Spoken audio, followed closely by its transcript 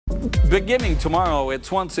Beginning tomorrow,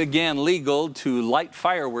 it's once again legal to light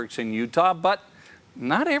fireworks in Utah, but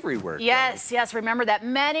not everywhere. Yes. Remember that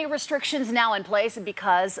many restrictions now in place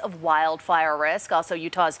because of wildfire risk. Also,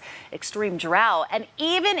 Utah's extreme drought. And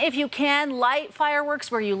even if you can light fireworks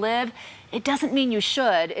where you live, it doesn't mean you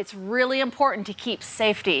should. It's really important to keep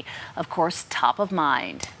safety, of course, top of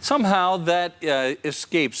mind. Somehow that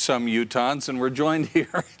escapes some Utahns, and we're joined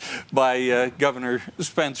here by Governor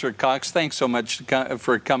Spencer Cox. Thanks so much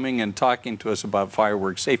for coming and talking to us about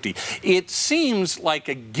fireworks safety. It seems like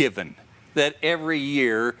a given that every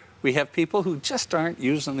year we have people who just aren't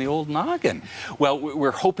using the old noggin. Well,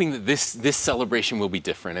 we're hoping that this celebration will be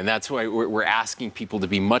different, and that's why we're asking people to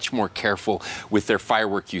be much more careful with their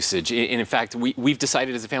firework usage. And in fact, we've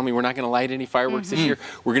decided as a family we're not going to light any fireworks this year.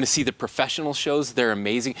 We're going to see the professional shows. They're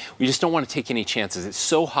amazing. We just don't want to take any chances. It's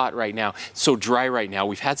so hot right now, so dry right now.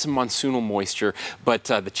 We've had some monsoonal moisture, but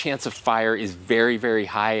the chance of fire is very, very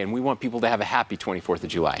high, and we want people to have a happy 24th of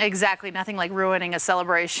July. Exactly. Nothing like ruining a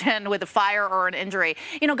celebration with a fire or an injury.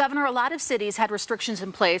 You know, Governor, a lot of cities had restrictions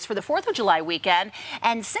in place for the 4th of July weekend,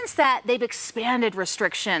 and since that, they've expanded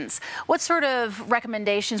restrictions. What sort of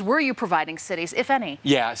recommendations were you providing cities, if any?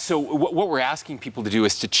 Yeah, so what we're asking people to do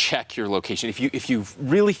is to check your location. If you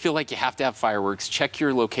really feel like you have to have fireworks, check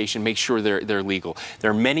your location, make sure they're legal.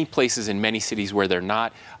 There are many places in many cities where they're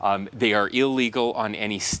not. They are illegal on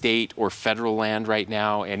any state or federal land right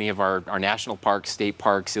now. Any of our national parks, state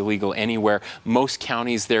parks, illegal anywhere. Most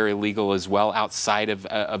counties, they're illegal as well outside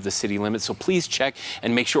of the city limits. So please check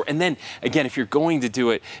and make sure. And then again, if you're going to do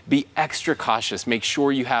it, be extra cautious. Make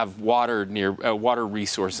sure you have water near water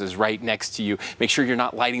resources right next to you. Make sure you're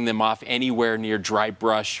not lighting them off anywhere near dry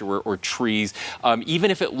brush or trees. Even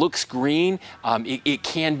if it looks green, it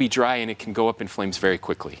can be dry and it can go up in flames very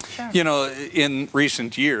quickly. Sure. You know, in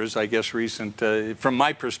recent years, I guess recent, from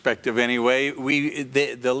my perspective anyway,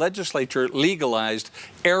 the legislature legalized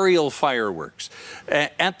aerial fireworks.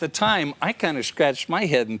 At the time, I kind of scratched my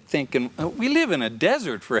head and thinking, we live in a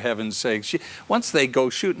desert, for heaven's sakes. Once they go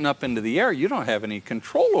shooting up into the air, you don't have any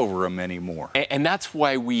control over them anymore. And that's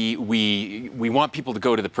why we want people to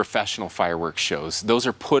go to the professional fireworks shows. Those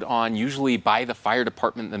are put on usually by the fire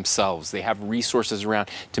department themselves. They have resources around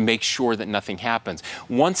to make sure that nothing happens.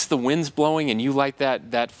 Once the wind's blowing and you light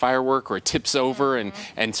that firework, or it tips over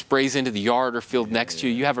and sprays into the yard or field next to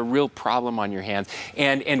you, you have a real problem on your hands.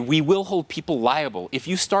 And we will hold people liable. If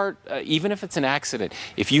you start, even if it's an accident,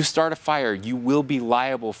 if you start a fire, you will be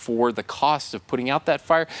liable for the cost of putting out that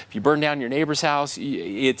fire. If you burn down your neighbor's house,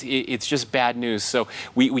 it's just bad news. So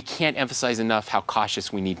we can't emphasize enough how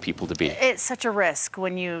cautious we need people to be. It's such a risk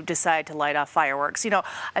when you decide to light off fireworks. You know,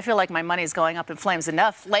 I feel like my money's going up in flames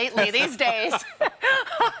enough lately these days.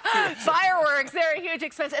 Fireworks, they're a huge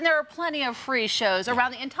expense, and there are plenty of free shows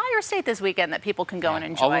around the entire state this weekend that people can go and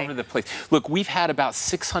enjoy. All over the place. Look, we've had about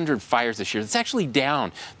 600 fires this year. It's actually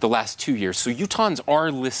down the last 2 years. So Utahns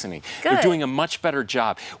are listening. Good. They're doing a much better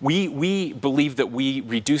job. We believe that we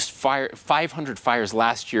reduced 500 fires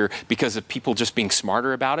last year because of people just being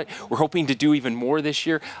smarter about it. We're hoping to do even more this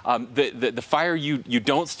year. The fire you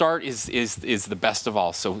don't start is the best of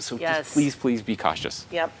all. So Yes. just please be cautious.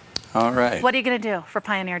 Yep. All right. What are you going to do for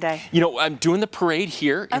Pioneer Day? You know, I'm doing the parade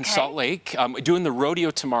here in Okay. Salt Lake. I'm doing the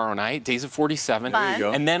rodeo tomorrow night, Days of 47. Fun. There you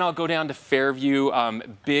go. And then I'll go down to Fairview,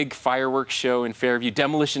 big fireworks show in Fairview,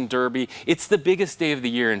 demolition derby. It's the biggest day of the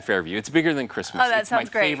year in Fairview. It's bigger than Christmas. Oh, that it's sounds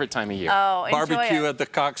my great. favorite time of year. Oh, enjoy Barbecue it. at the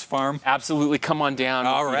Cox Farm. Absolutely. Come on down.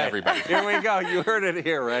 All We'll feed right. everybody. Here we go. You heard it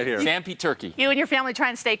here, right here. San Pete turkey. You and your family try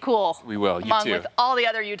and stay cool. We will. You Along too. with all the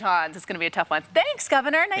other Utahns. It's going to be a tough one. Thanks,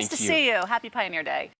 Governor. Nice Thank to you. see you. Happy Pioneer Day.